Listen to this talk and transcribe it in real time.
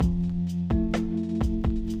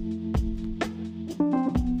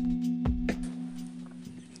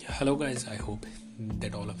Hello guys, I hope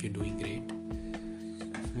that all of you are doing great.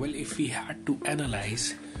 Well, if we had to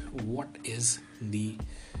analyze what is the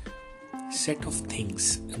set of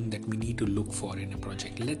things that we need to look for in a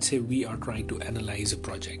project, let's say we are trying to analyze a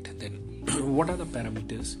project, then what are the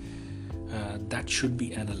parameters that should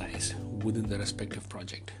be analyzed within the respective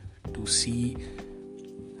project to see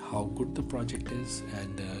how good the project is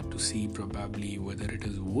and to see probably whether it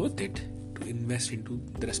is worth it to invest into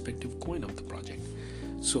the respective coin of the project.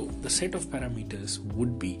 So the set of parameters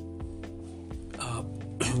would be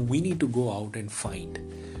we need to go out and find,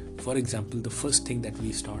 for example, the first thing that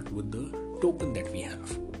we start with the token that we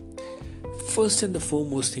have. First and the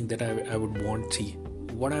foremost thing that I would want to see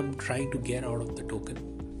what I'm trying to get out of the token.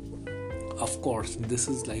 Of course, this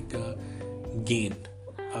is like a gain.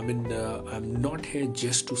 I'm not here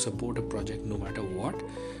just to support a project no matter what.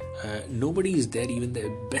 Nobody is there, even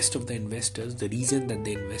the best of the investors. The reason that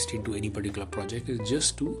they invest into any particular project is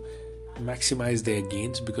just to maximize their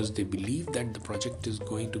gains because they believe that the project is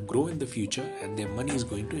going to grow in the future and their money is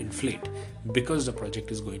going to inflate because the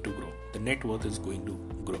project is going to grow. The net worth is going to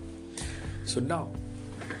grow. So now,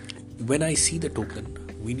 when I see the token,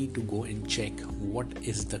 we need to go and check what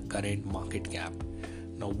is the current market cap.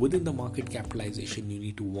 Now, within the market capitalization, you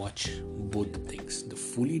need to watch both the things, the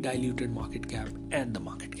fully diluted market cap and the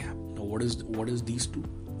market cap. Now, what is these two?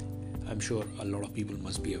 I'm sure a lot of people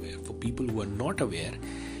must be aware. For people who are not aware,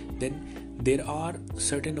 then there are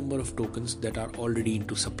certain number of tokens that are already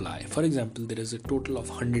into supply. For example, there is a total of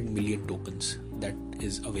 100 million tokens that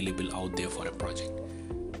is available out there for a project.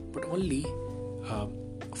 But only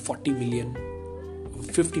 40 million,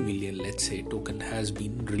 50 million, let's say, token has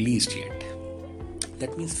been released yet.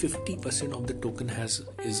 That means 50% of the token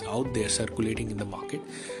is out there circulating in the market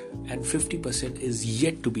and 50% is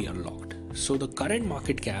yet to be unlocked. So the current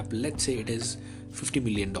market cap, let's say it is $50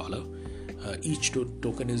 million. Each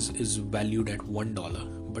token is valued at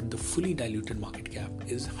 $1, but the fully diluted market cap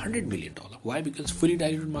is $100 million. Why? Because fully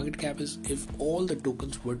diluted market cap is if all the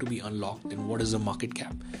tokens were to be unlocked, then what is the market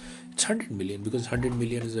cap? It's 100 million because 100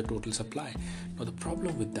 million is the total supply. Now the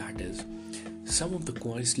problem with that is some of the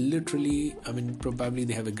coins literally, probably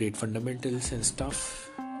they have a great fundamentals and stuff,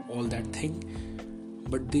 all that thing,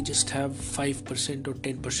 but they just have 5% or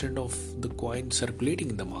 10% of the coin circulating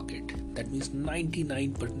in the market. That means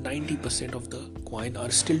 90% of the coin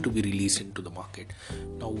are still to be released into the market.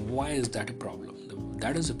 Now, why is that a problem?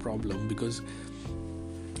 That is a problem because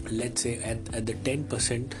let's say at the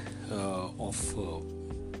 10% of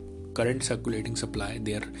current circulating supply,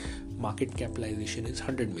 their market capitalization is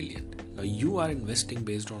 100 million. Now you are investing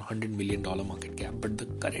based on $100 million market cap, but the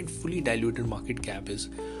current fully diluted market cap is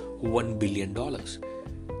 $1 billion.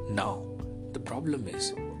 Now the problem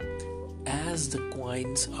is, as the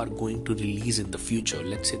coins are going to release in the future,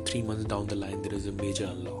 let's say 3 months down the line, there is a major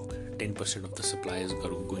unlock. 10% of the supply is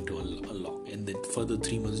going to unlock, and then further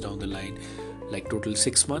 3 months down the line, like total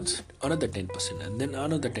 6 months, another 10%, and then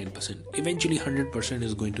another 10%. Eventually 100%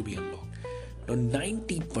 is going to be unlocked. Now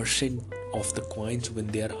 90% of the coins, when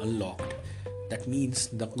they are unlocked, that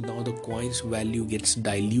means now the coin's value gets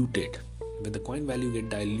diluted. When the coin value gets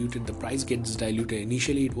diluted, the price gets diluted.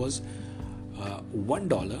 Initially it was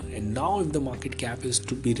 $1, and now if the market cap is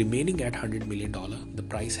to be remaining at $100 million, the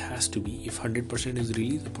price has to be, if 100% is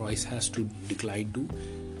released, the price has to decline to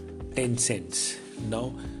 10 cents.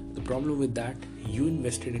 Now the problem with that, you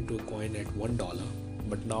invested into a coin at $1,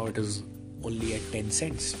 but now it is only at 10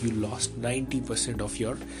 cents. You lost 90% of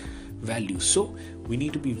your value. So we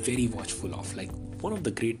need to be very watchful of, like, one of the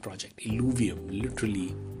great project, Illuvium,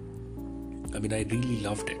 literally, I really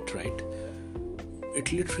loved it, right?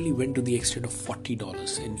 It literally went to the extent of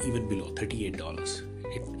 $40 and even below $38.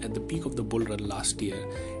 At the peak of the bull run last year,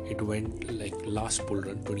 it went, like last bull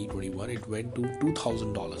run 2021, it went to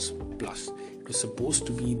 $2,000 plus. It was supposed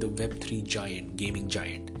to be the Web3 giant, gaming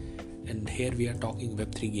giant. And here we are talking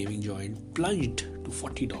Web3 gaming giant plunged to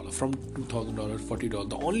 $40 from $2,000, $40.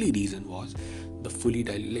 The only reason was the fully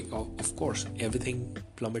diluted. Of course, everything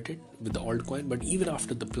plummeted with the altcoin, but even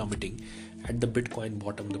after the plummeting, at the Bitcoin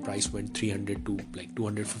bottom, the price went $300 to like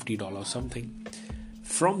 $250 something.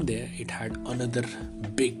 From there, it had another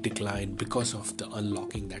big decline because of the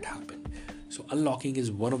unlocking that happened. So unlocking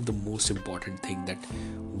is one of the most important thing that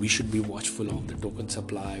we should be watchful of. The token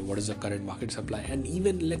supply, what is the current market supply, and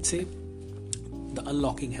even let's say the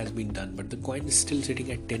unlocking has been done, but the coin is still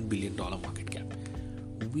sitting at $10 billion market cap.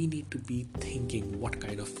 We need to be thinking what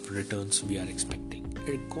kind of returns we are expecting.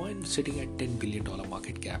 A coin sitting at $10 billion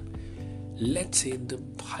market cap, let's say the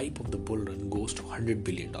hype of the bull run goes to $100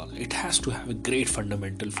 billion. It has to have a great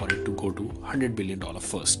fundamental for it to go to $100 billion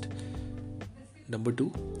first. Number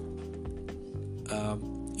two,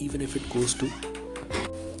 even if it goes to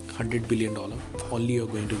 $100 billion, only you're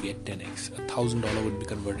going to get 10x. $1,000 would be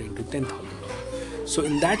converted into $10,000. So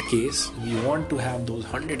in that case, we want to have those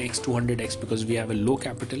 100x, 200x, because we have a low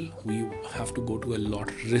capital. We have to go to a lot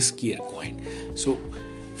riskier coin. So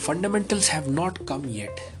fundamentals have not come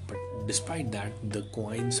yet, but despite that, the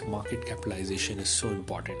coin's market capitalization is so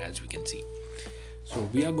important, as we can see. So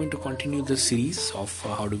we are going to continue the series of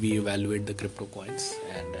how do we evaluate the crypto coins,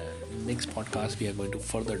 and next podcast we are going to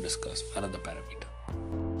further discuss another parameter.